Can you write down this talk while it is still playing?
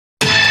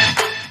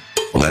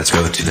Let's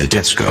go to the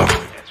disco.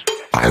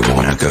 I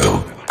wanna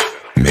go.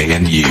 Me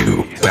and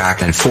you,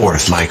 back and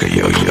forth like a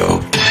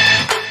yo-yo.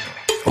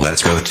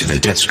 Let's go to the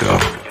disco.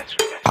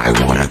 I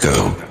wanna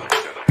go.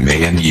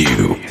 Me and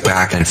you,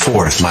 back and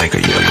forth like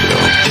a yo-yo.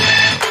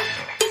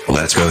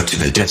 Let's go to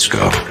the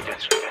disco.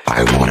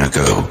 I wanna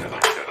go.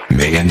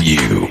 Me and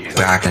you,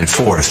 back and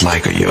forth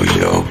like a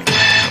yo-yo.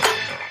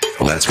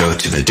 Let's go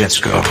to the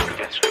disco.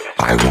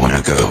 I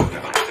wanna go.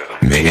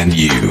 Me and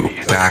you,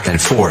 back and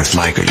forth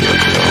like a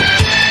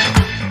yo-yo.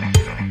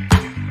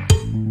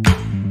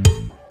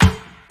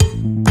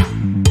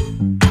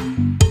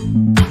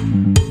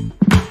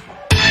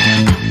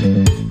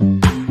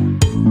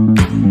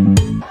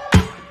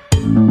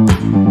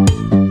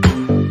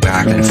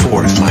 Back and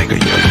forth like a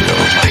yo-yo,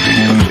 like a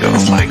yo-yo,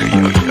 like a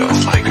yo-yo,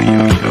 like a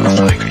yo-yo,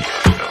 like a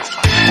yo-yo.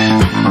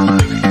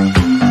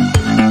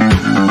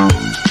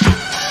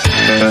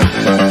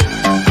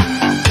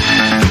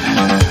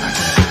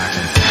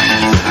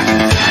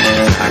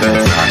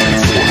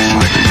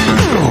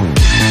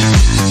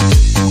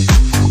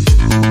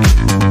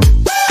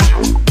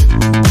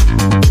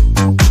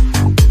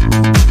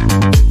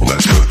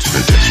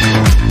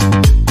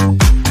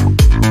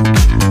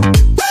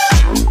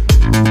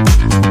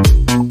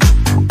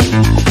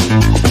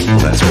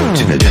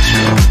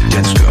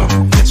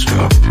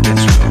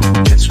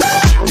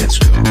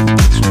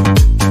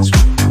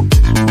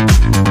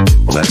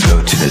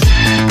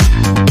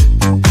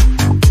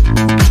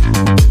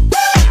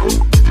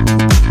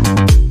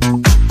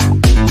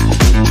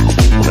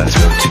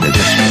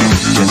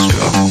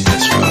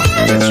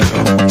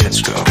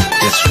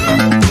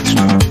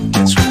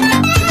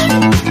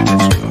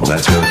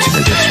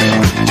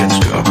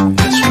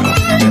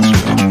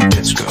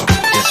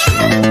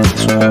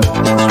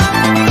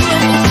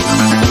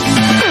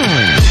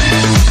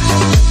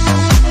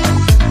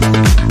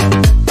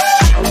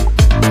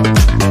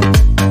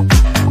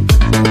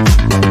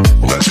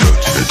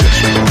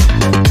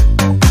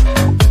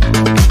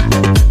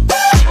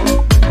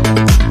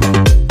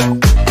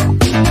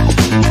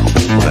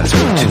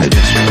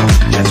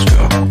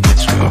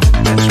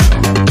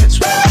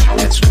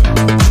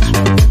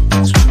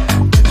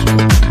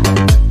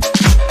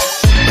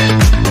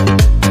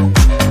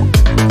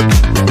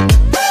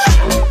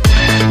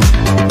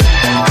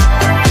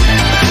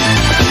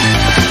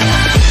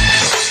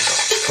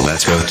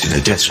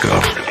 Disco.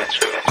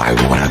 I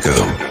wanna go.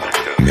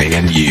 Me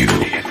and you,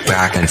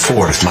 back and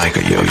forth like a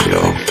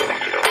yo-yo.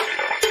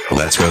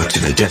 Let's go to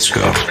the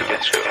disco.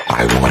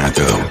 I wanna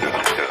go.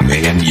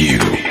 Me and you,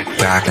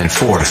 back and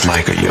forth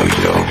like a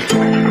yo-yo.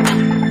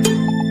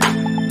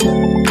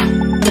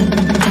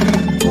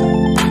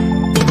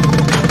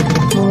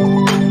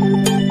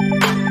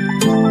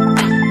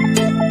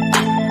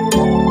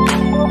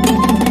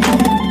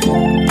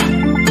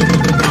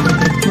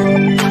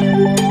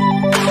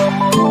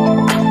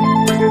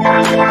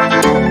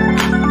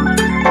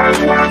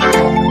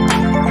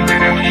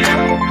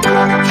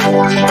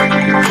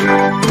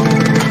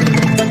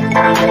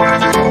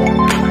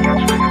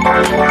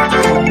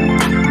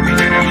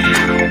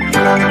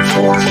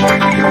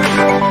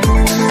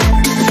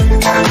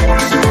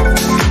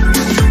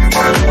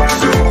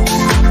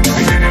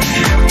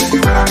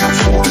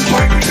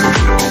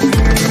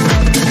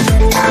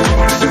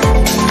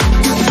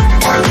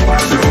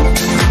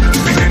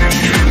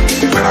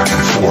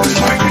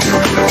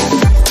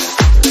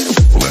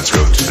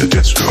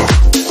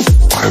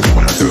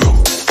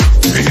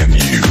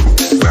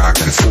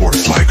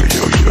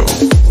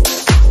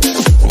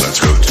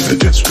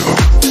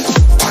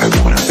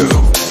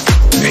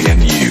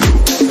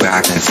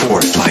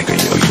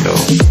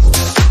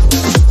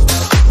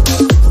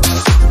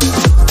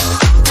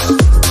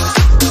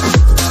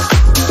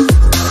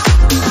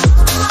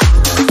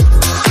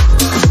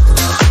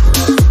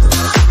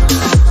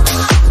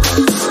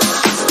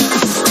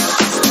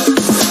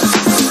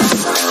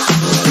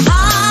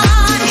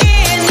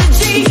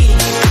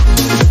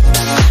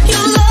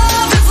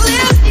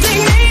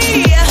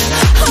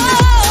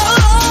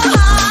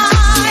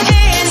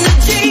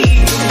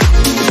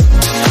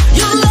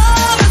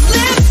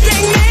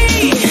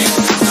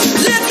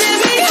 Lifting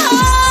me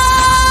high.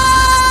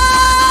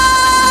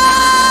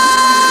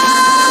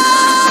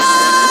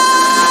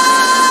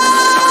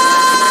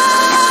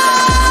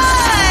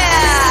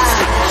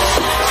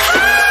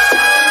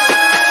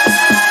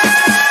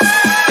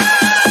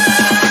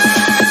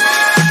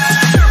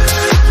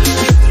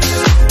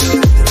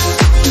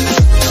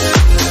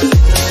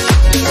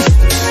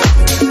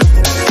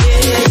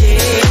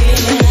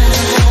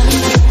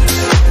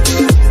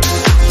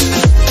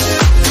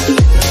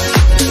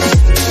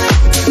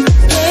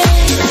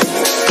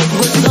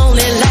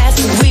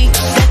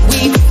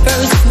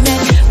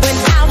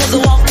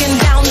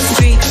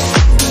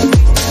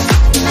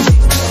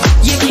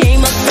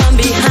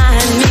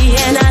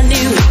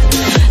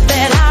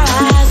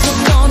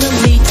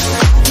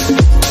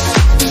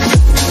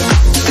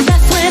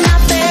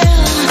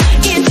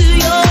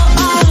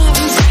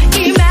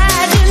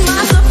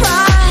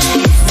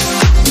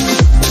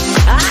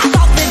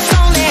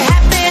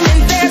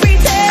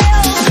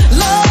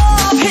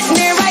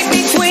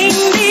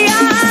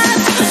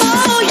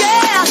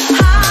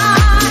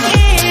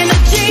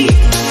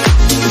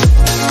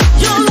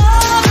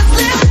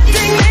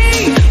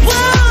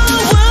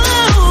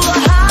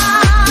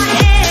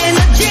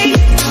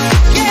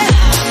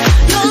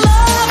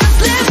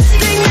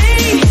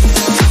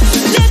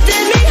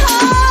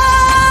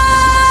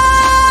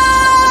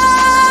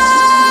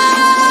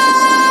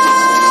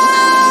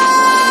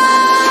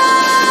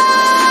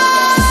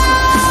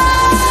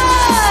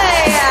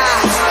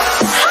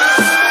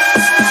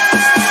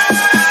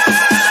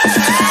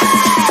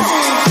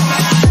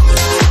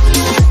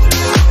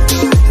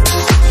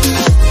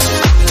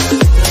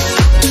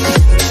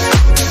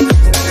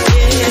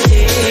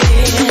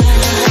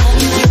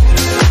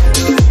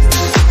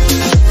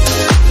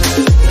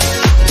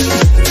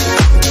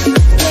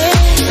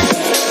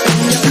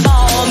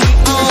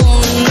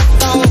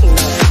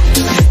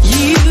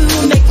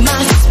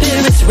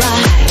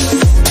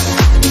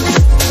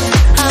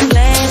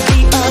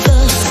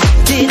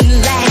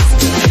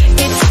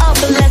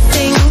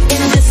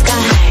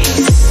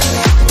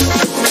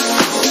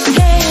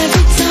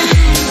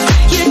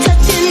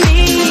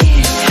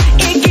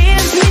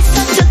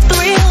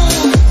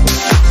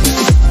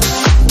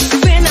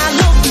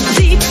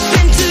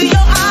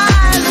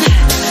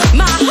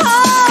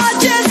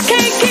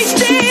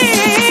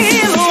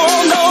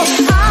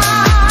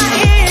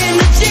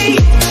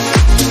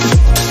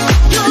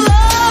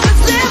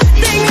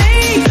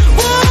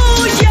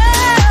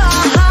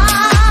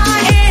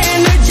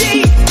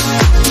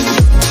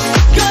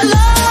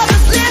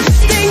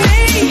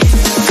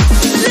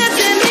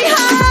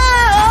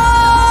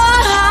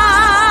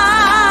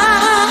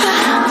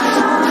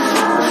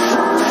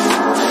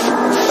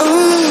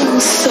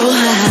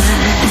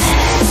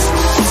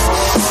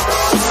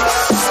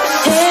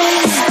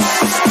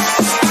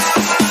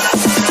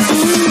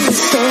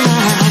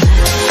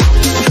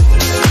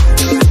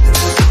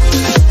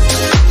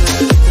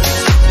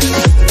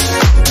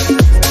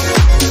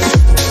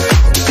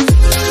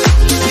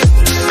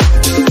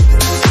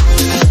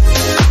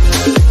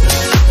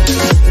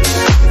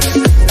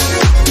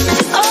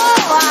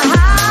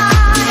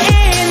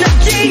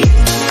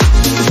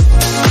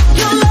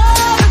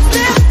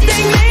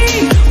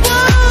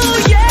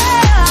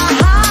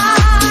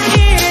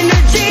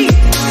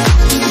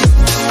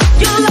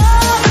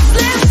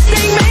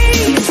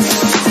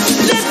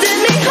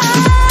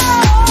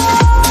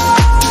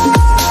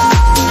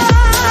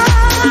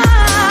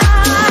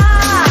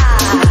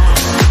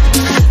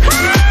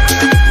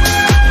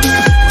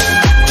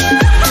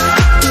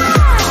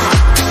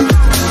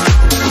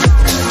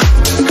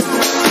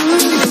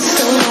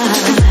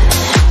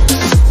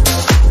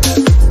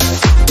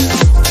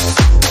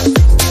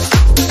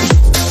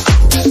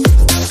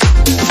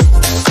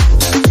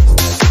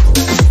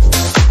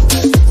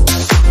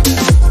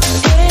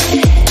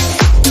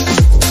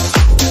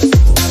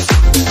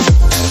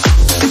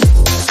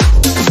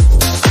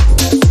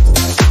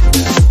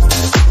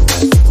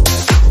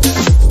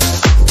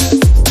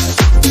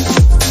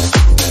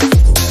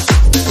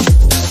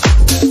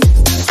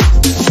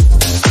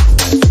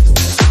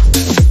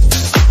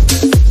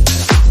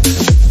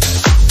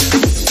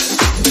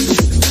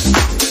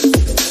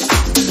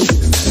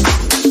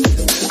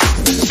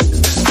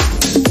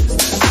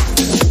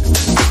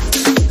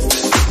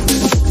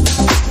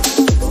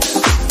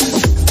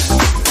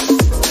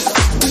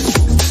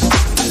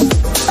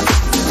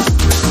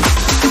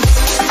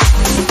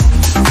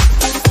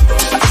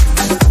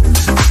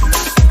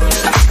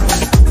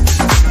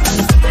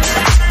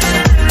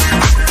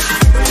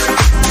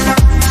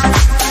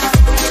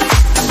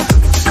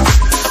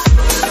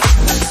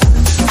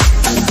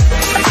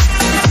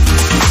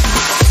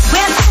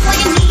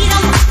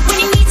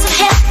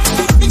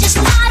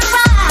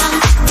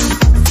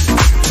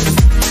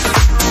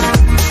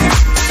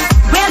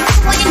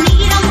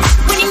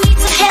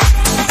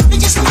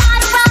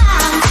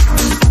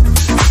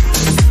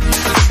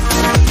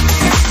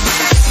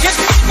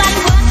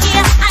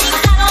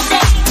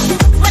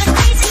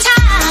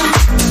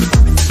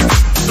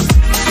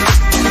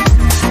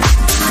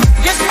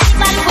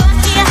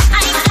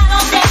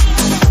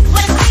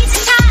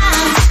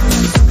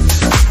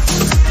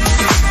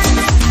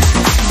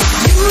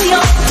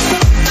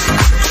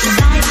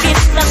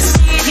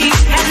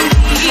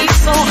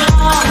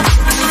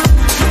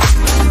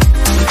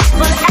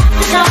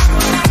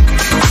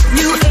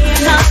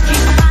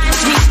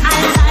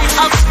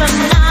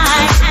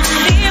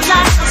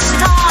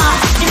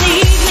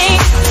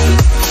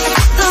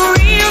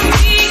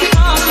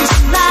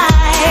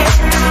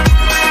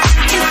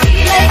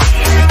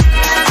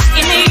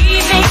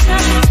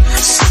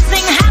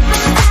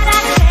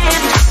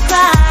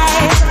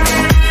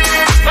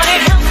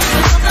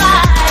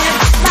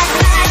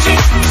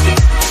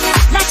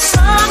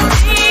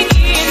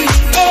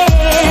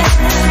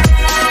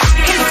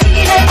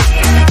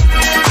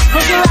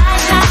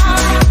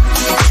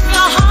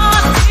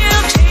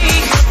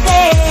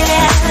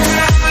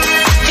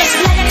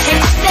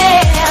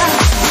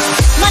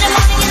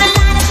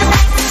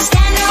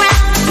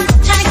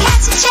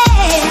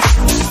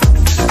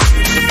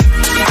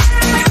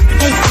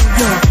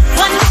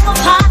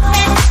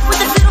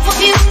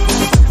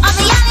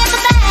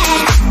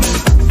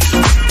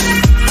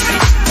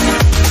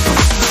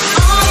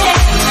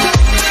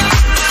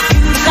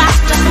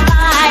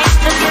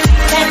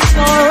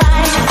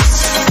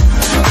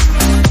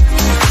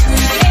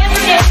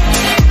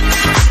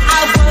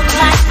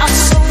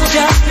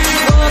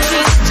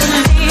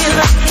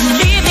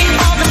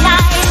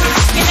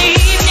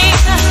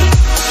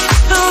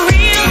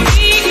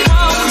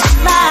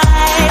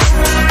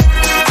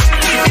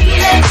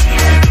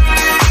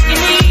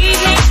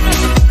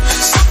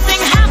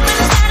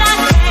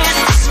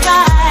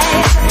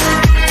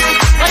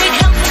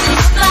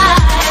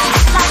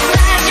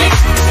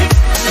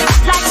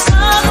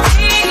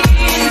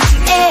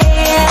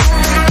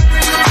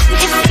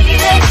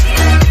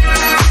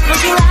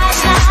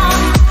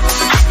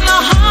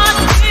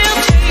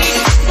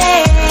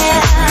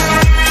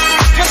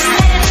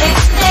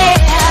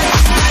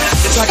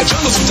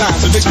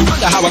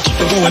 wonder how I keep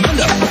from going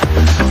under.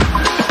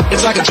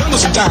 It's like a jungle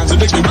sometimes, it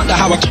makes me wonder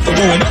how I keep from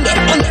going under.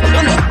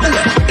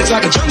 It's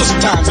like a jungle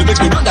sometimes, it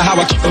makes me wonder how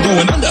I keep from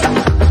going under.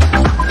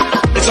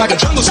 It's like a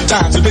jungle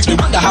sometimes, it makes me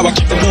wonder how I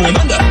keep from going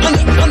under.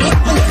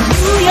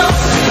 New York,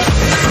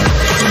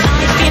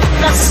 life in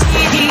the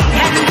city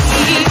can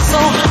be so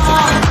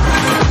hard,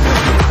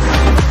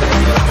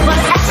 but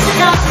that's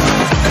enough.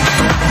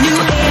 New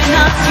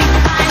energy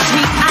finds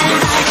me, I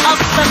light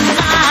up the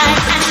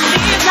night and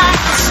live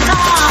like a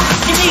star.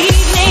 In the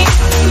evening,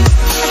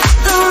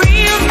 the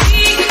real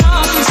me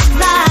comes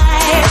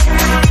alive.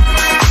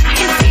 I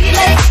can feel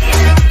it.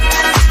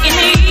 In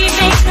the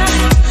evening,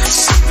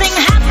 something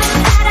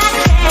happens that I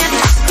can't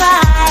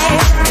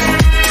describe,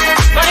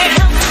 but it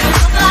helps me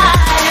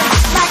survive.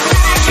 Like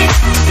magic,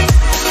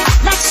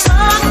 like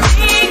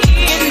something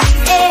in the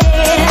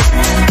air.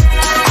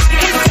 You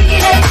can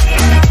feel it.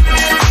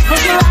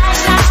 Close your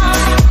eyes now,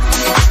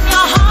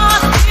 your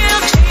heart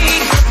will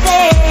take you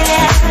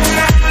there.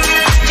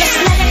 Just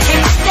let it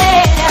take you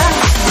there.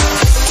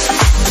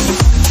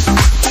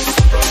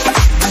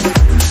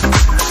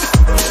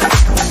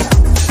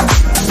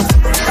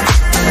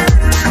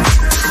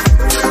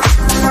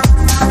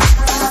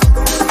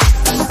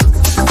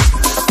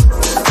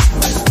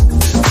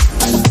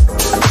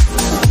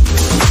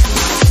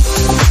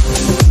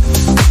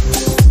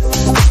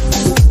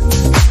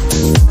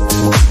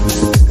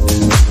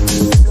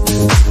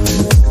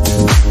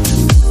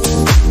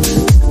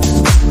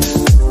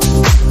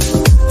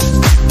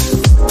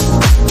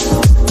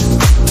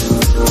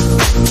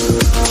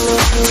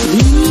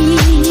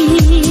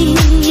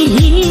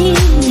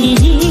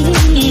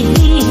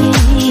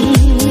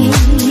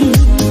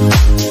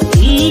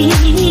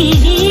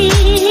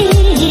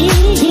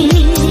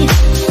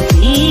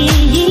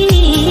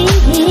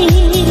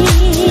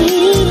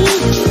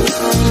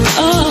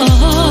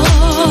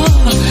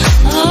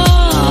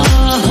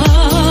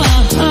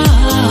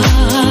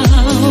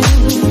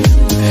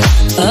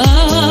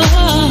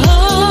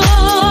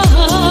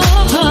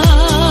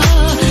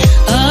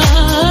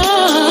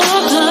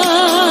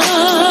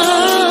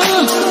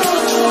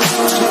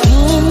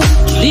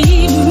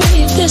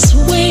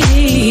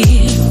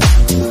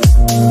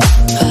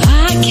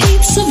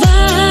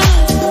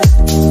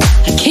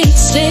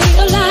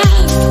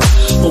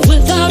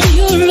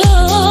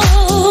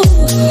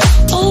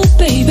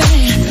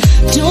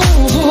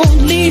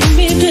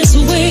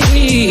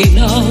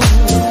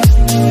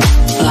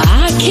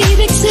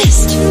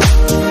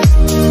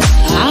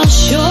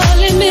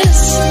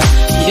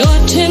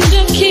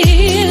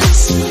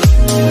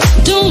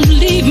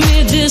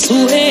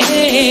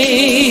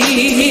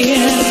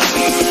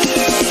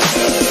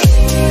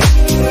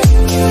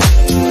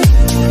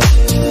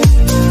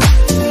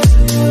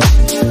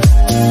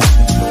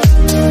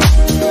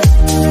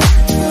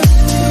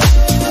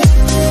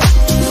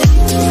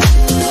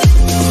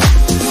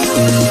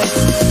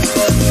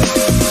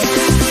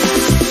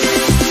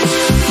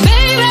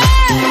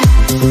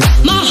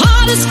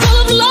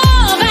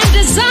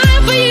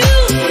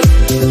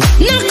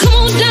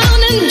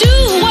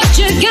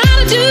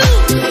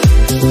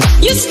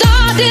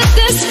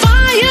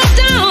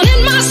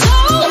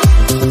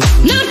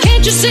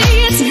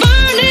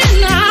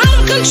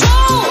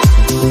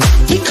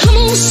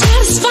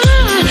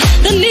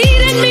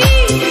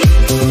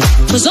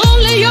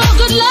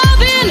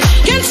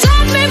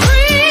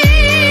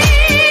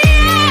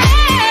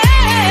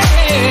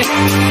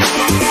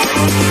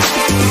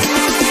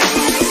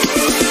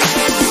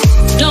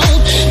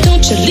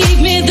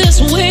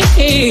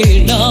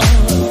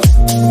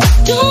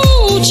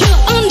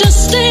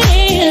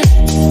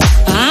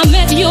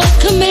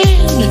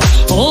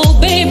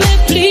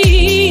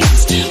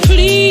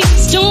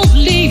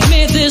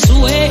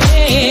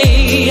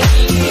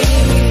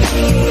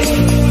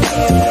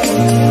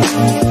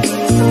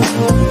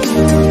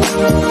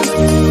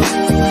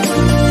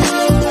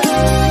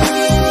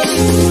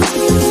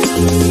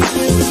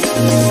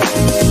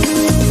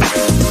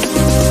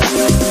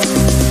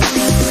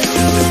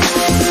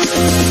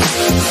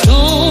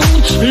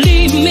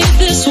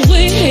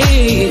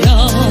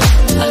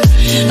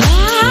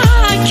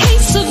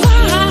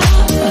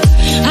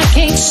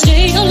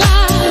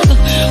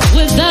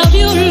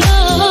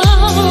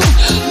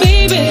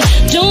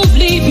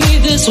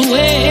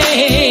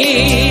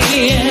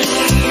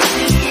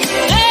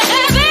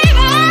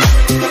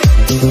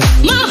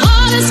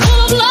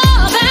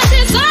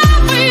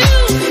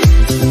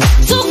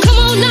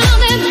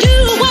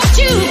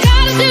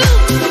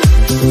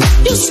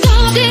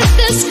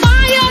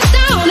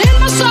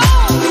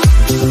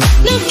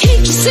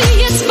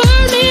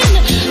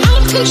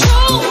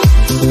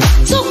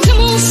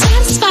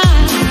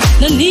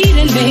 The need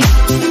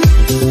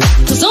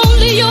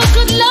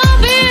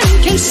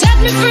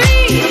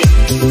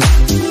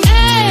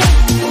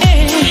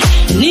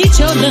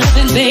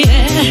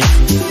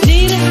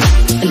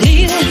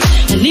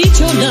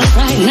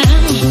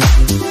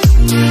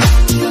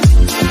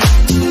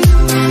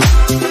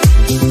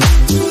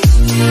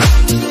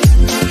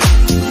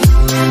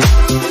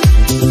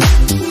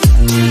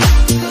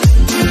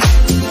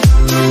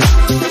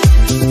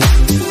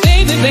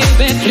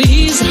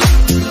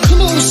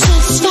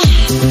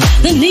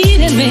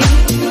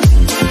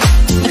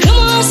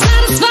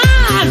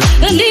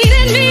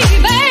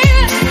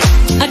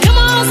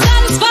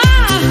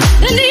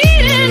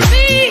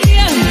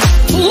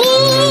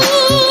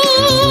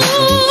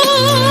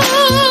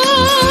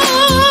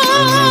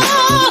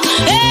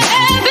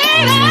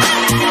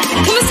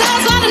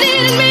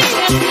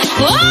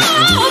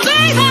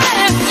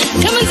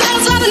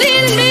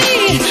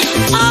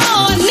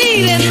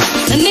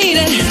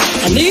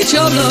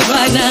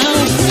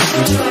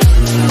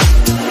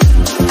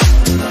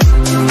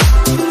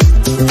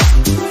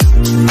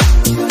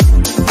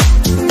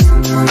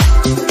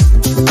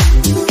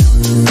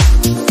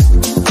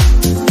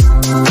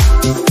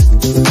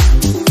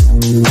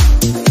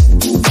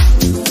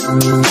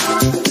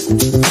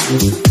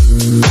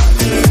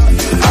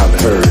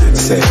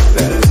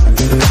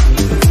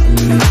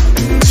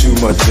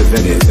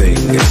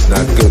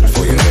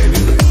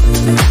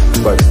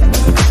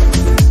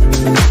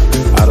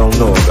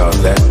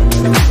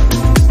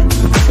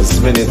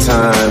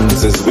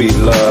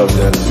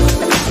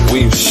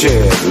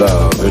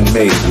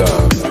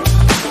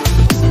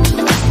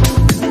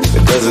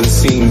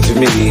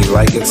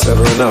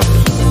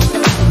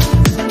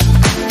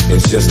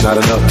Not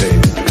enough,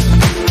 baby.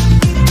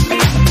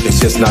 It's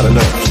just not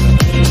enough.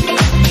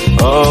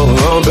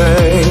 Oh,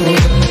 baby.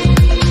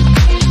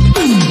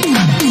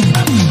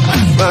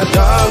 My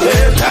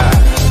darling, I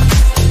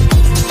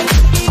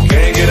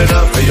can't get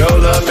enough of your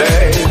love,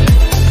 babe.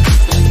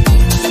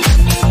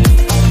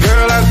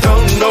 Girl, I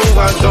don't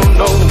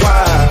know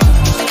why.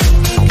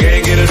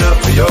 Can't get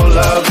enough of your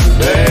love,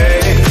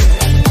 babe.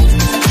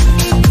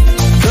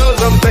 There's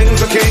some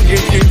things I can't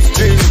get used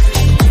to,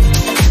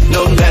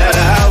 no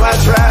matter how I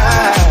try.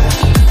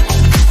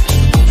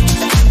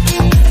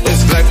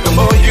 The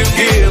more you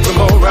give, the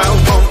more I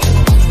want.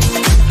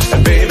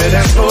 And baby,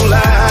 that's no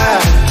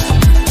lie.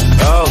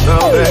 Oh, no,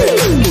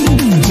 baby.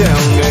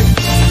 Tell me,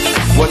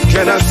 what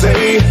can I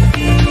say?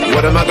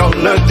 What am I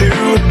gonna do?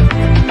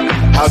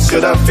 How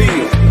should I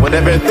feel when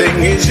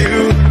everything is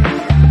you?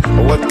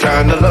 What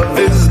kind of love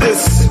is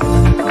this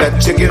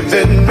that you're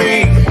giving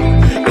me?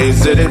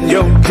 Is it in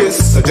your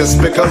kiss or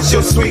just because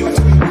you're sweet?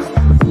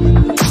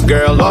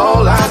 Girl,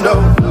 all I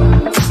know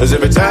is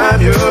every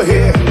time you're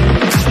here,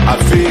 I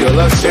feel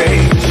a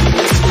change.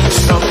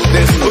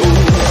 Something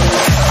moves,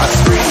 I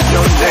scream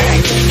your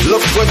name.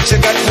 Look what you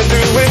got to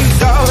do, and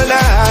darling, I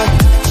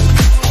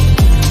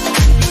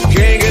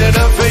can't get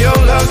enough of your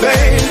love,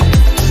 babe.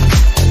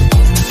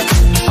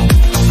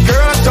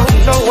 Girl, I don't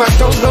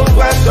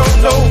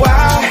know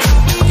why.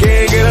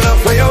 Can't get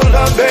enough of your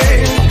love,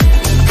 babe.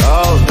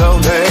 Oh, no,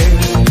 babe.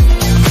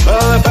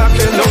 Well, if I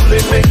can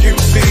only make you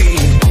see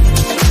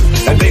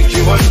and make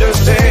you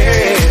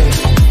understand.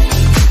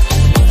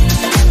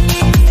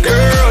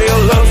 Girl,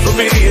 your love for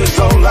me is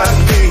all I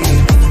need,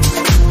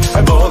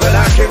 and more than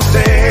I can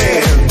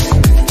stand.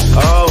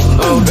 Oh,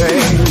 no,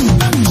 babe.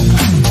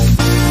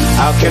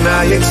 How can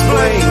I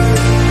explain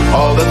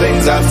all the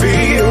things I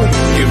feel?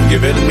 You've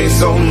given me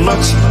so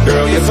much,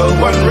 girl, you're so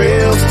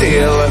unreal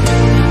still.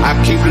 I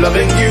keep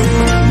loving you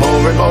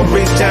more and more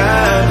each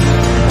time.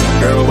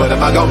 Girl, what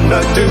am I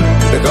gonna do?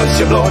 Because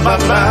you blow my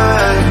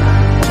mind.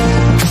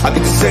 I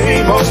get the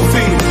same old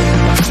feeling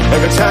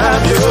every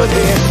time you're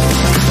here.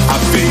 I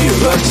feel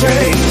a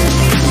change,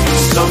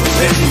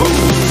 something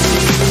moves,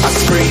 I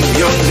scream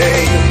your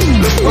name.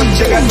 Look what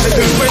you got to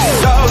do with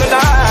darling, I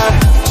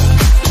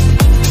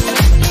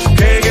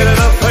can't get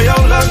enough of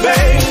your love,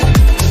 babe.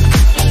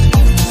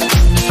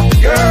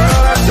 Girl,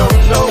 I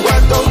don't know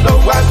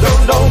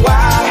why.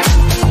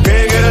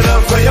 Can't get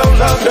enough of your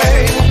love,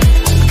 babe.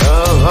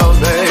 Oh,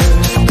 babe.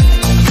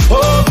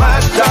 Oh, my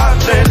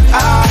darling, I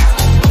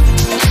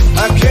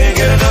can't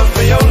get enough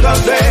of your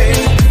love,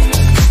 babe.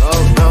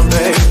 Oh, no,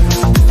 babe.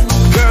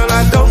 Girl, I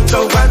don't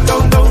know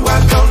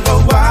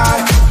why.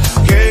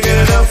 Can't get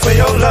enough of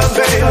your love,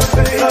 babe.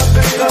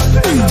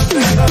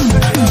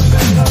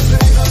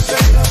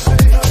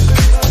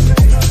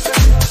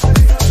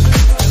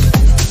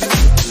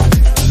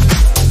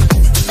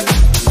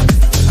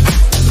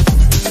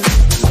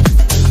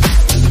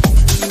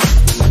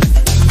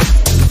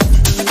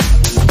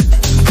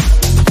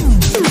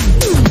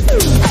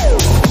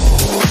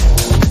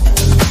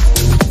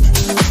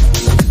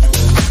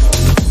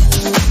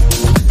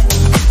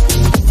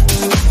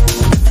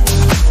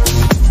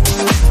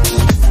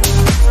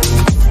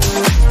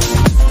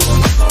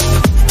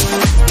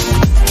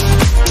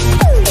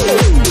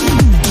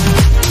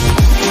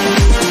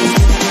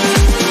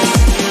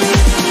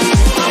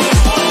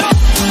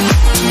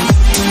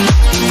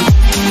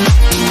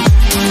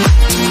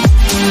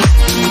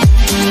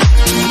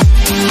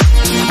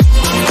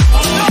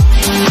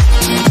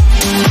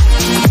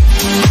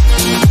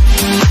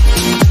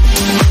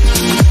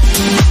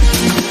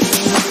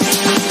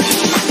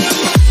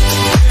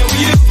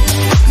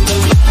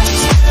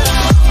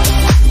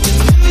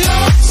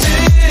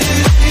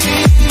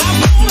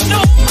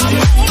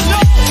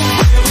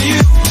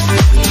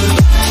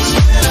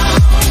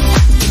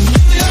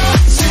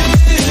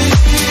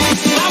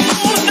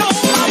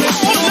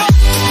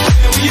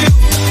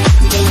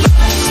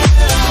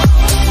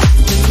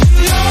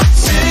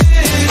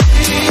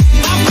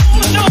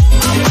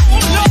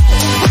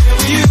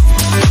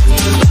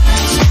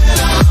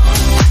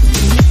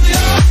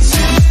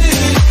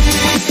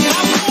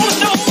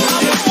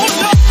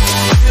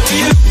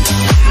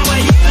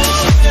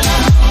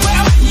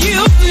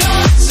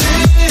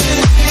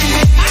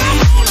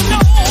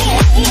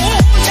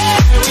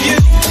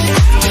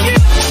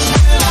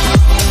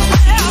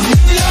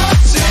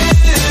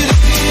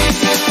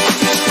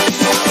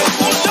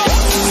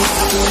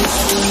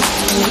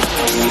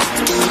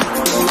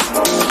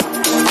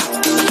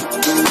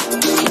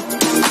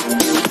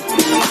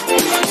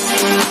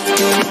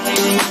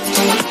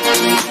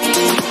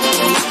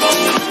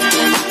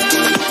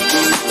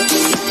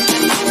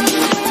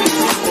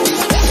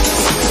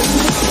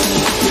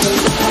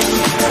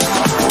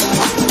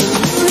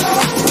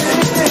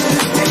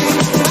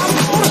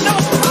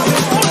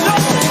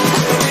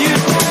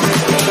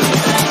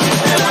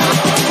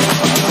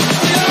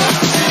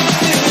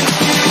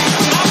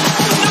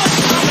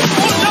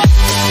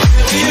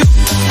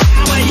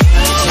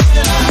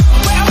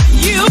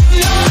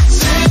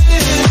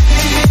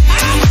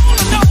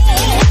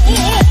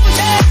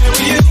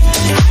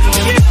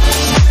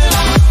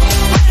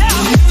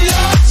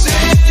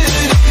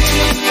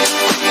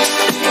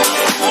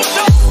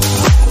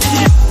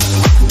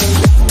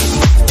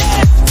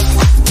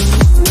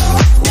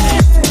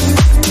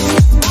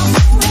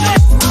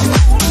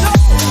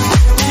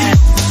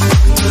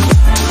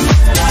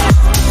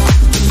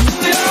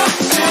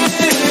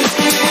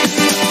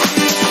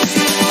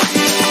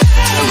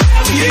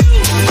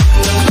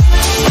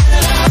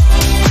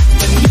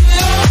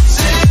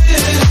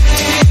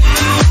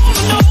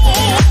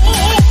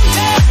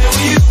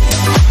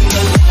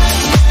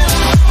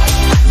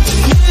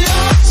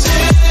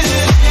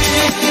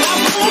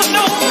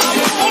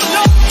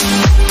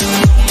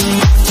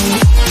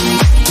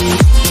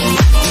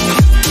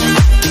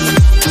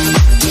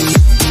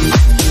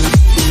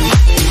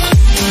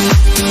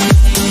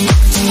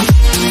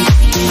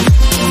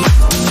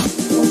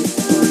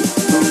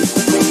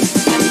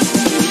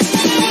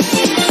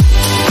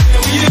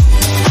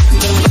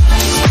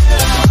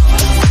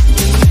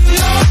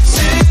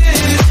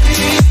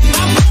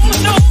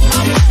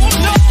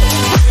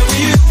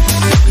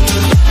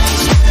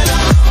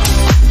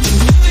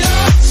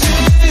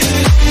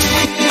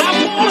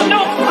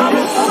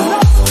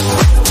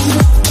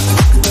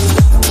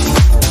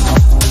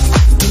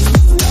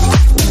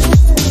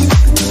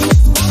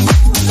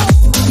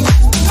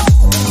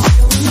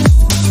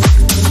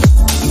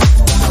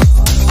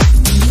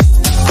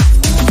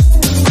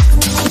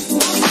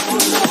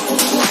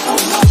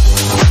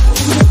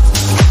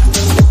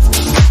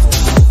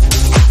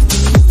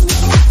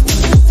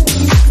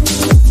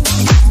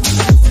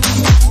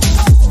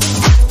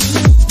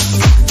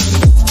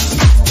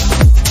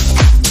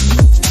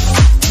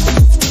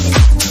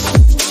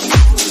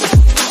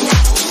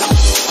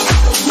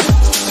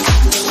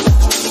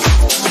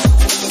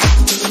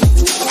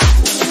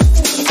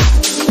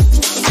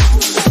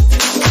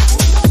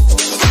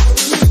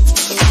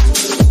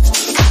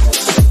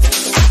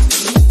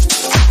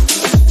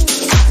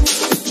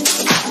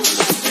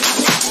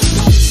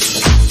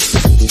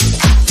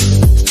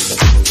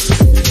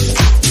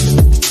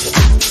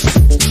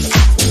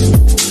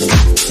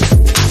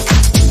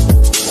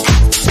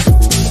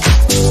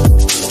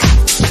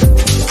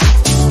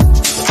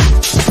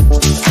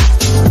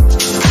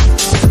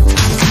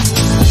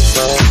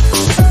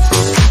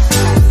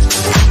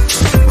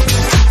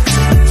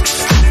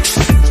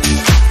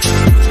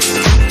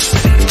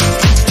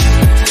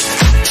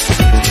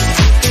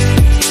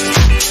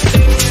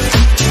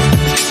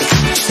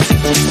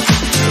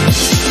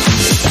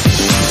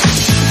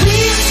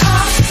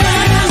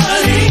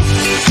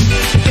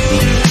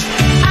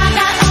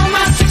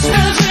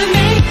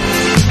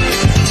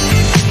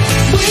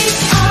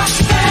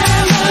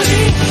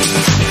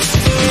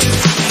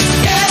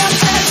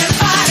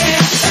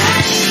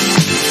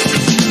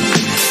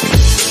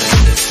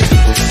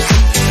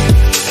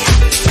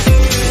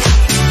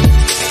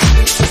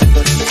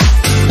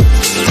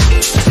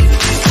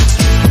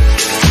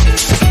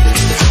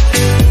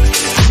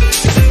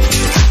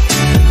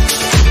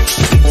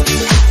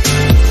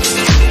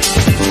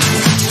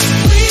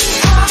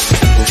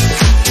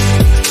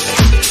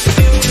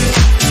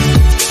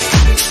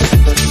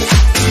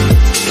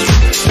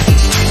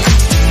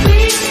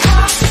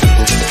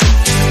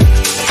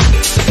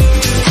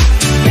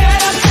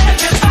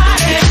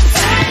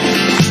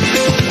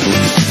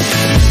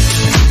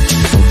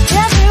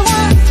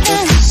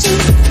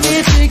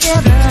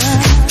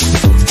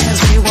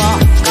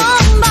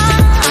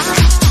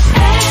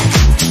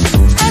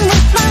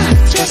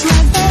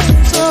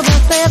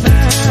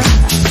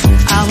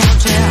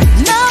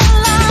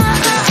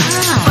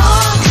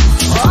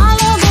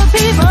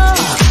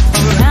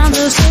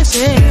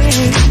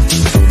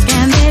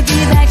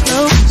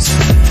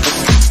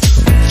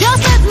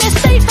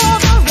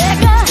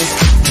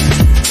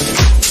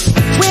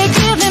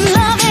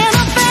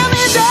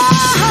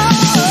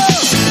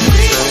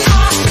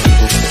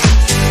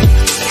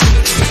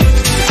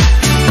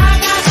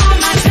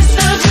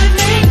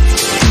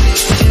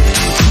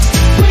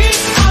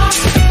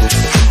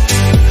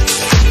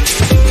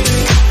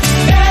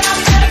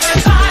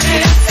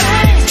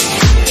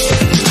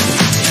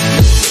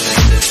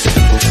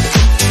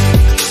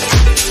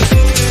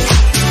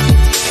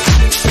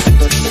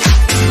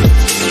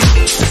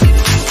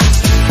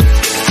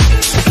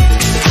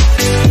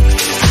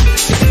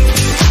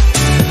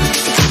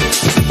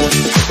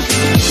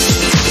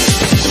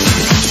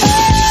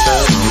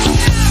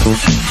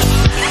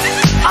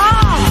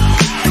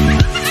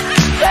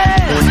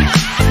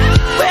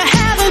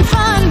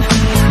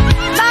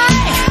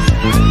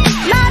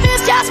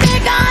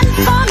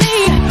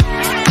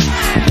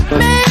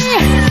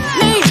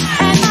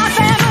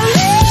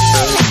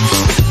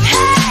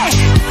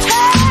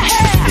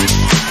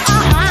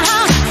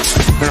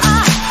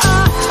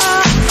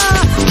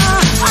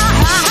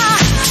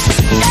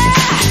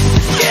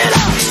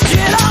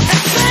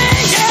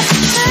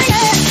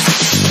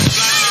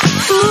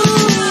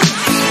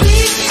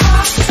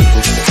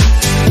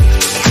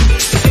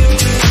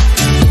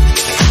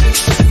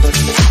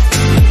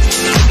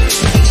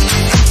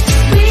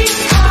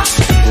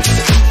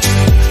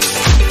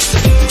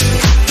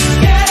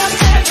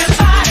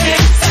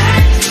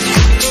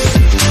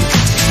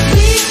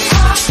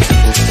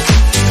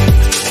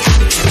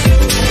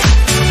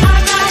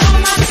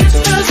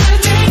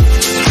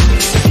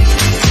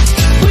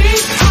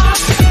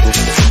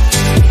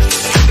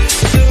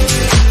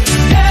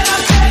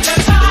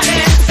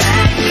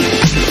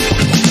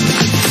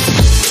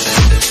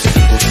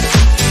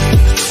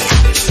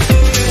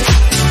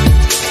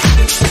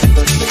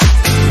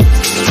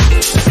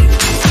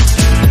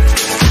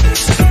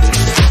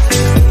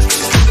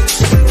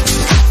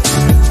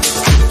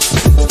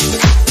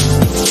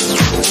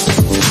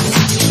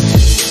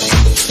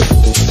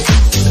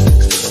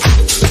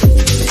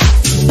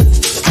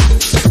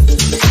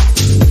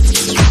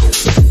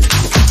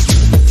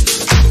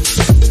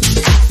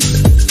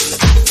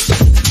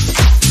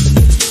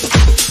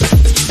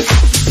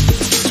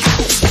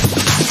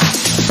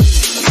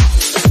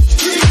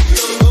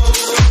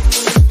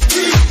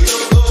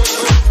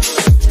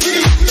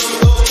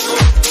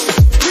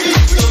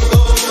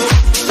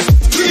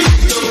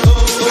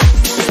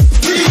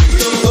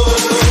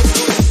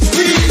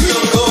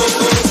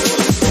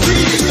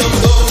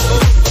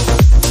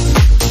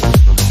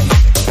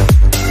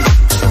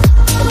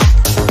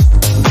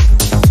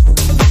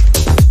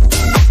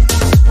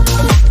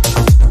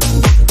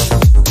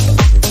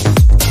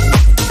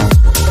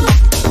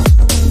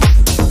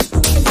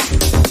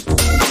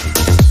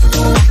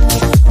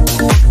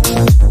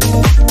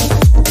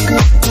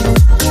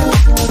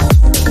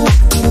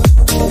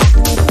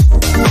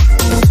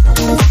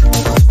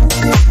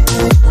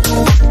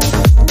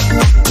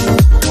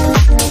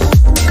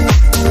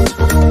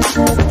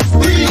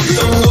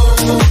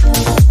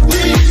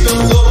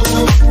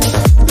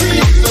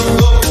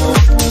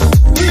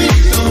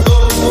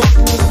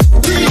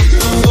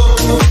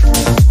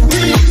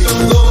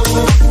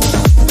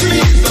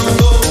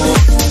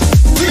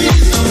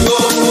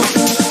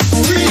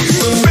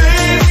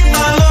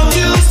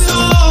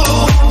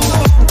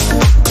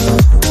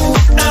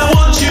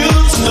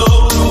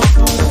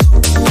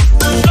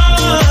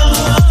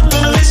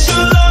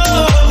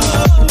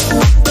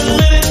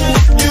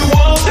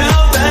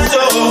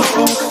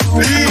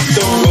 Don't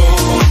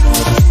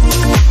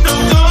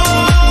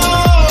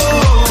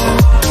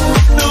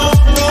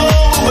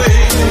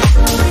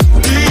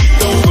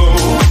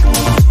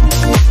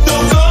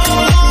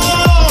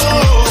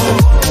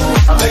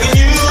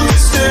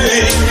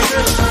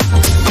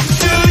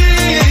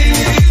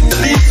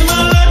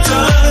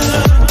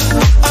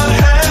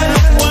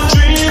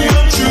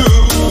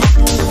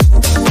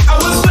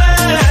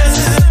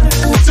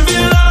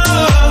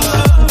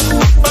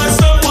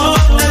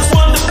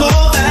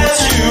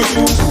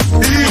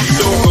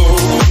go.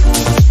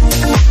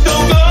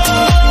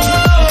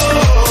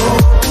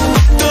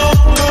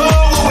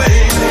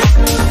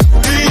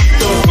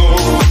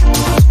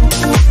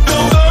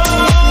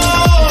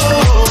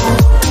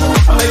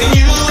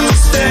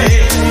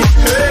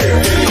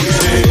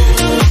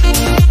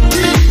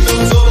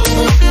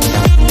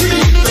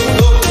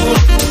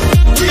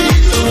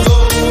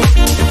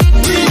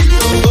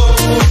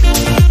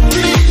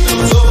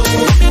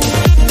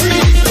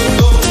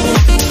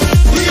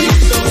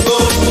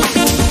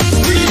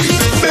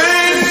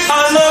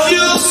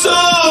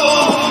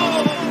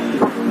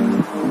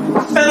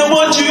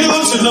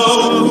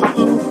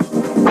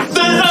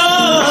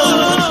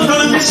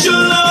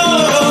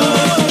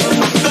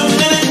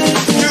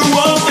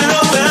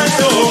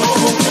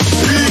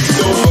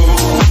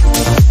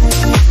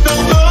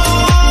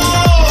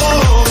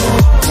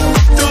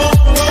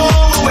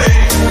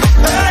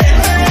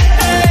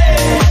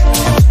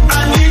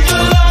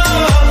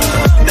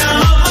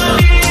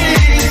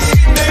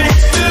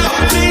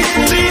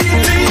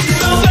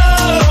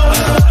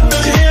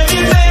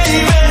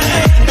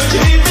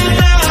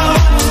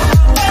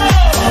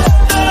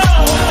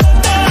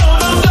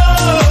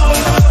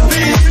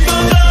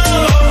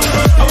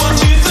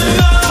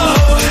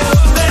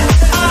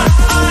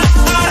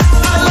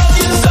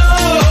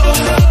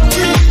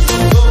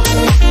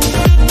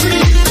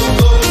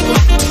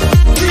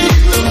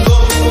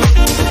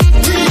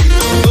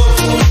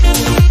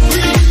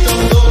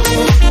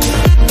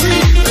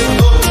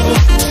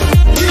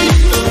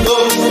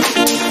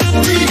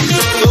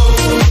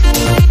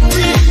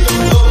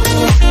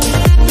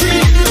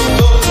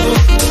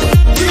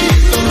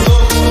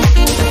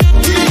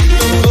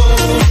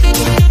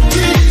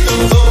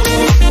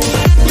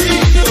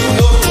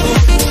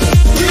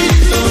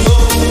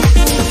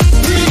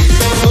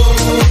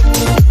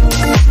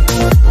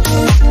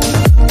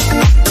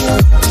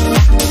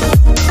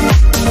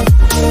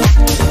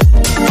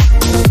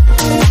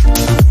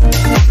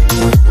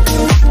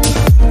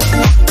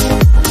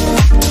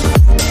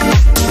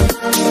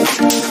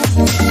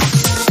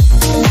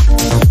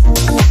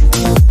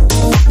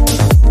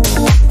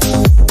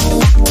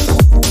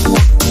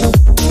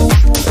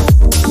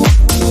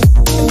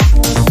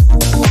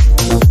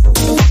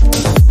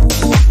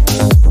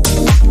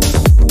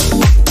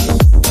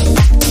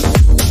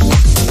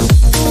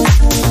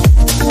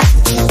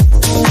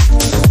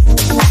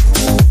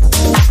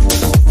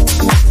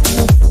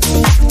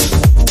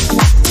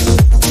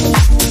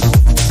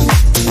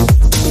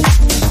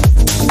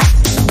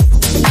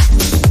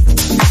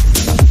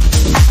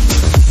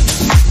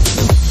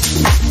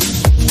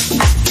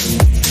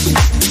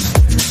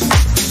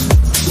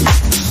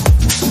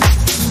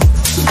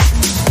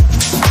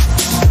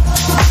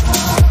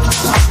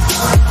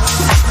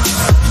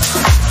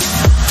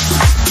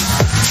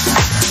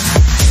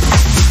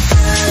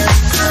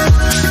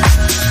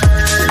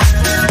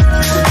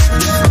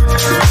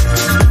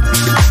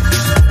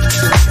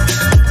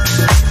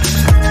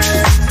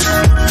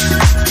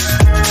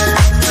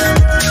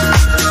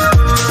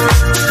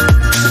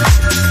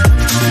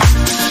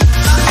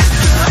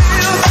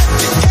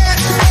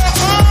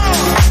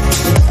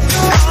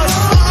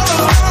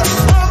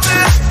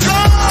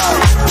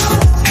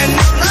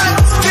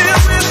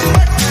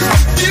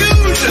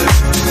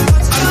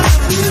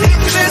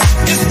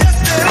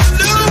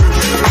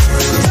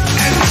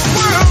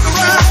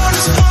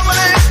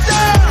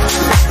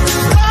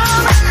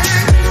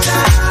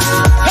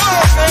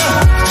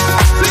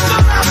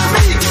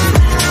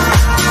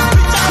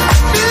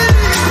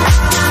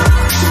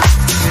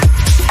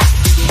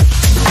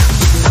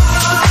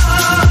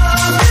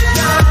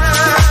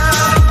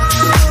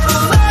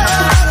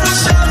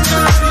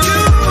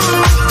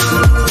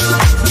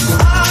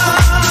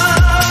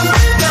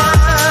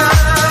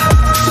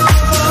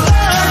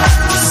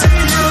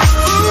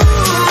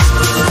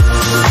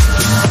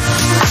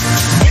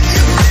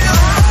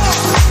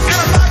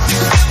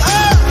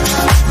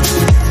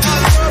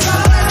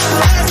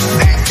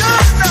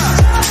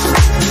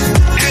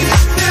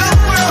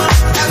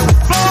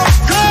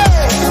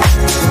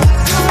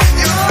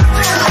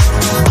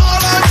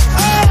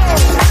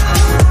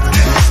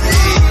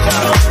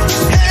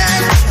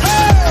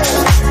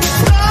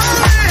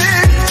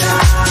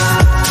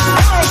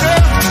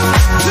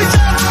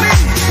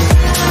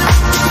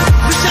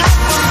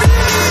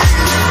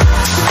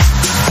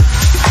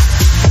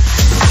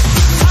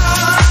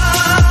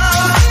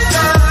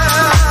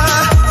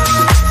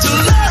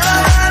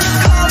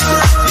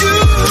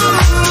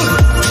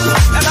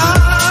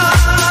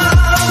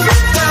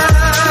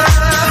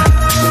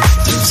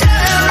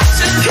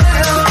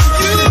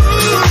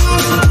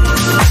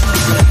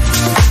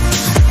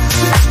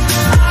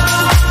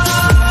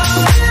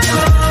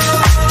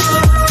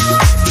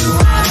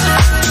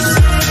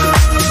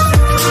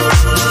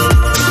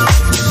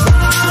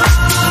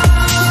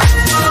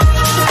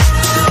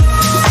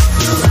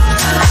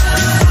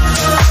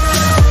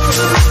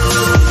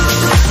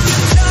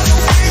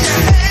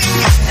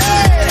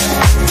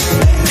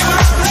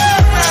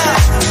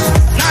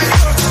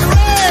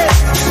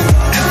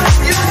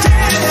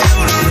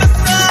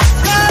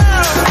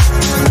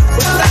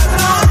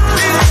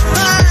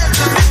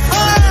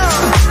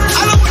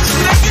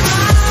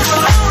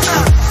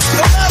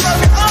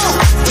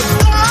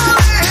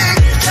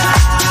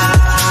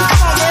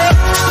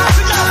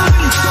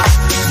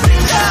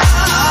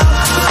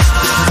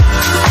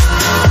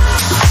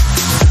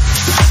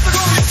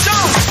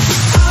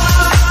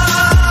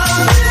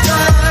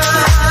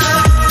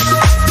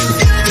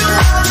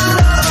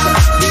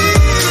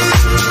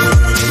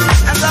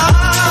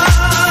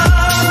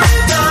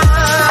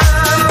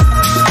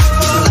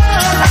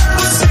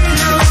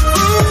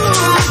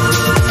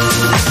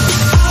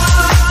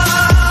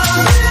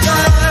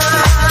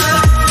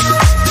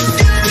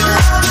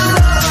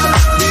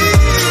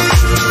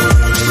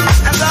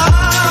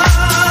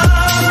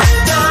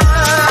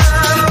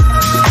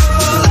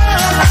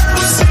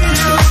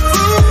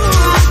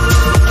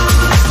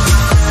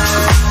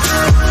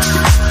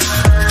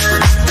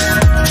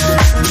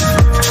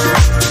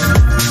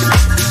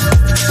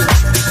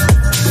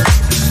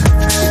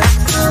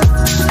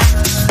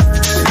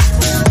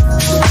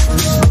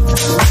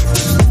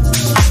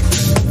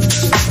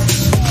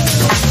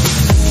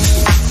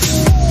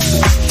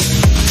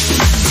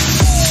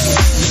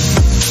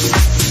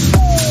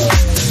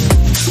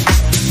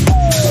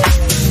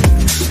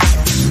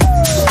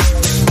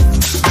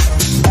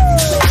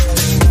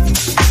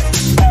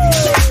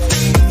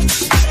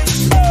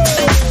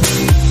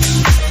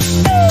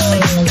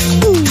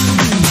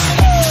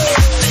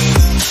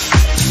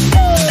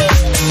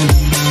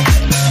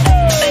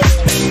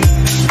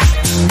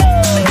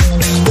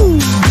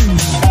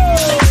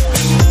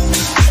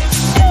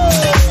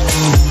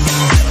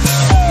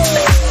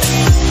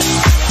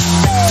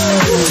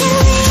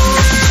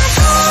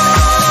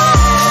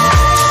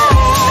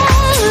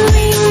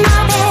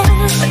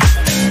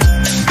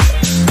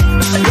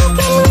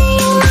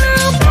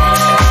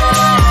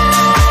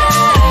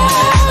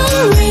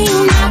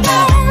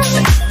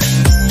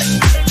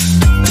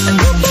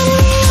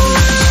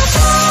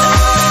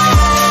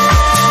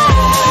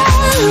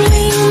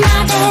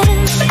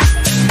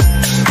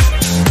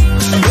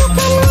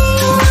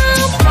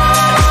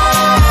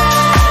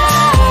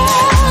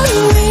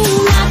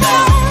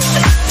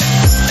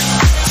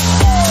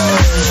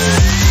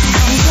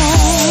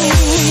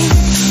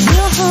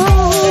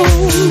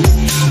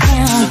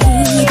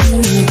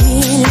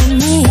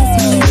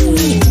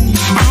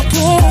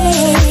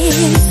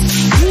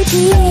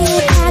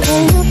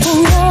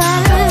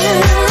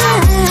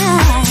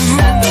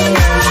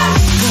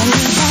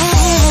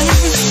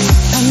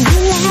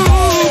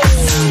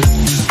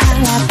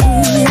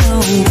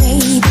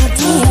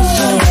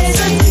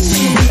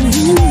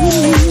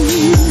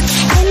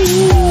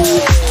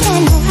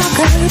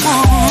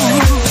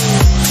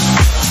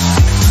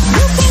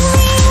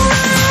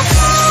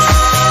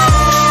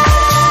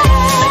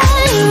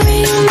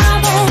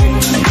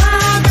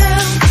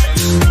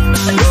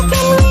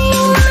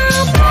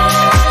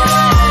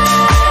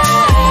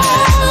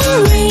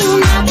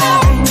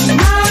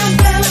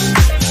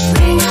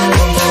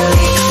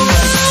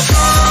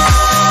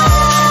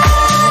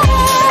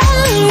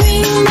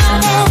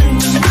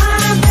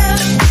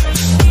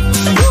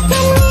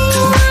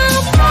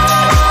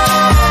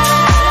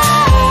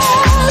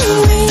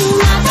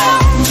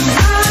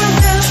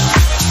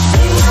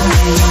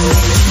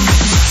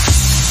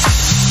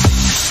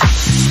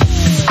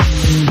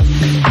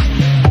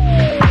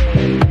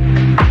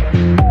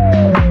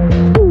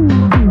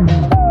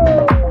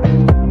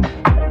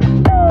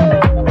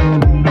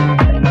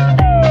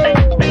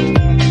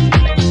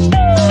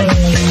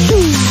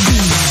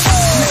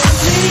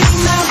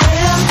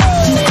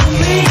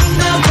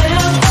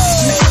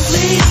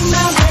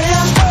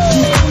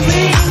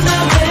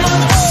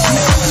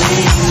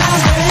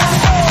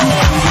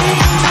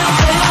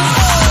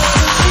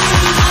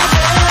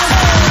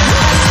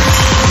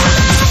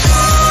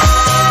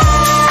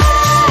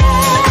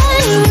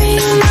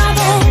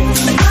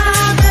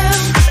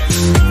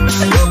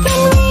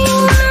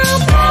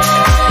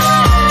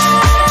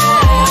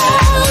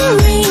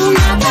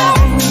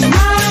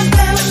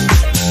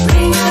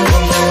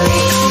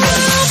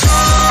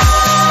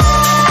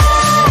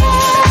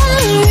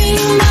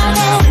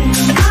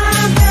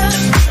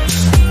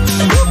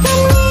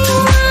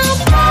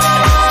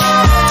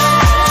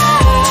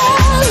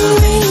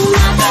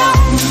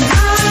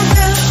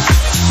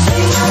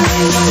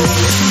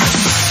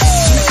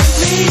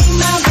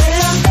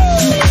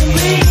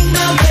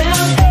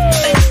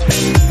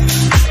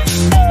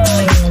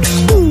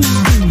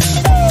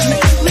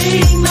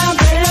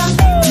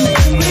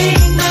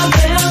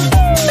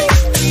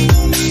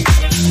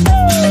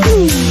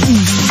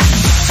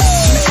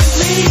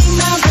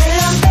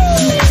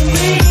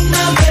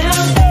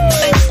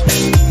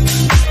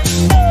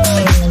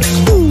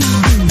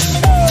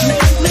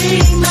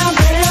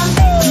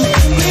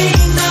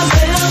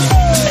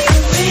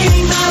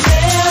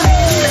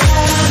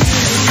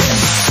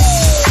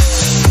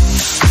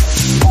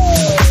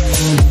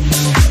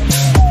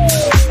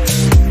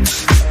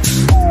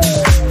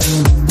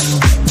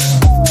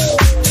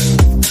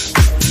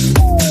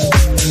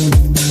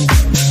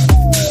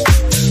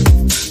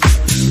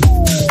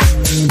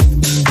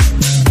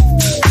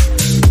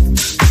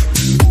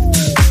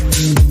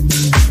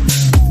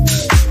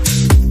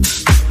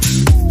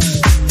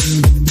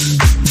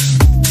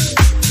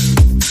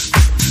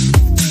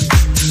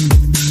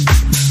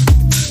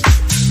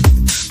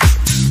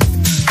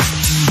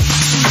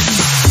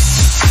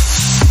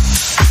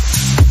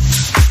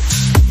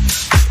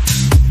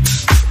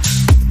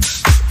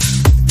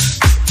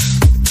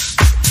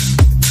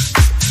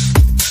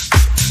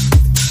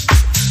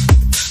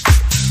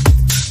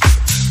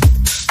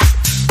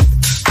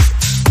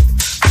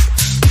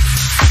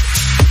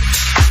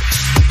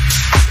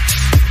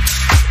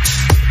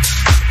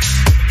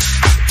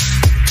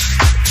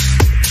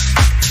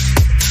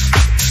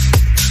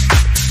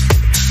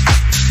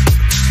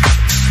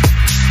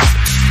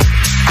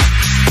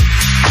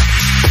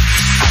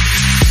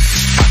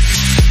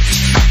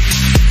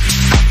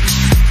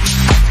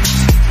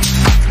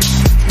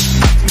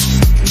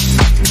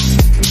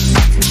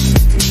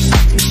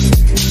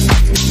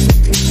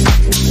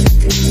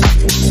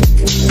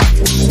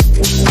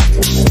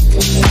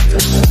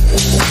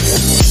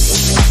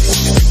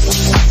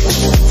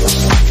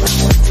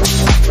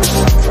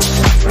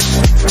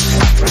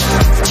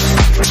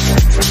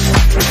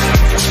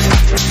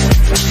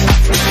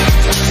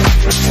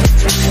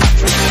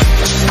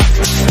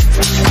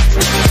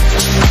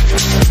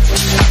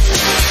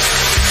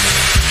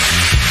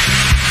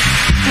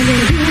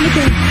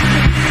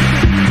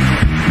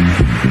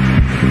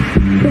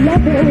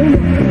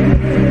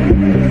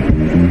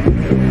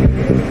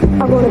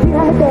 I wanna be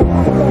right there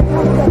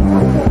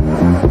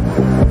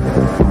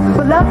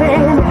for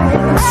loving.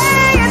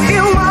 Hey, if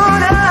you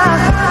wanna,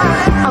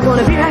 I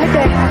wanna be right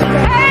there.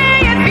 Hey,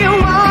 if you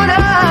wanna,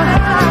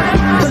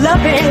 for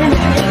loving.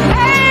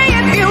 Hey,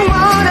 if you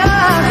wanna,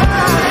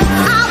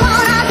 I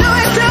wanna do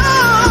it too.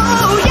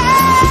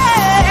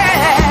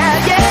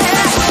 Yeah, yeah.